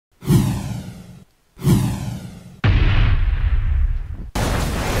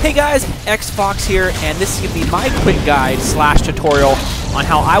Hey guys, XFox here, and this is going to be my quick guide / tutorial on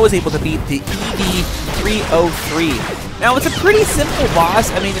how I was able to beat the EV-303. Now, it's a pretty simple boss.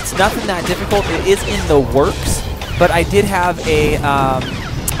 I mean, it's nothing that difficult. It is in the works, but I did have I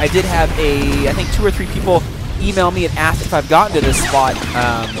think 2 or 3 people email me and ask if I've gotten to this spot,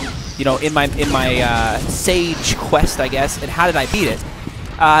 you know, in my Sage quest, I guess, and how did I beat it?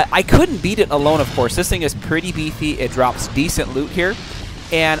 I couldn't beat it alone, of course. This thing is pretty beefy. It drops decent loot here.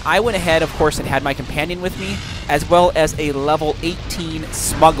 And I went ahead, of course, and had my companion with me, as well as a level 18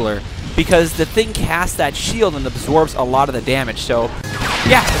 smuggler, because the thing casts that shield and absorbs a lot of the damage. So,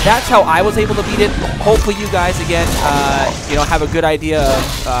 yeah, that's how I was able to beat it. Hopefully you guys, again, you know, have a good idea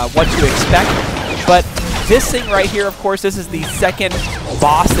of what to expect. But this thing right here, of course, this is the second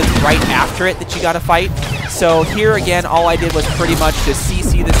boss that's right after it that you got to fight. So here, again, all I did was pretty much just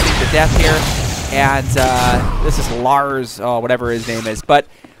CC this thing to death here. And this is Lars, whatever his name is. But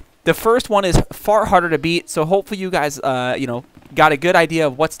the first one is far harder to beat, so hopefully you guys, you know, got a good idea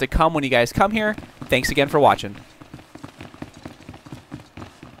of what's to come when you guys come here. Thanks again for watching.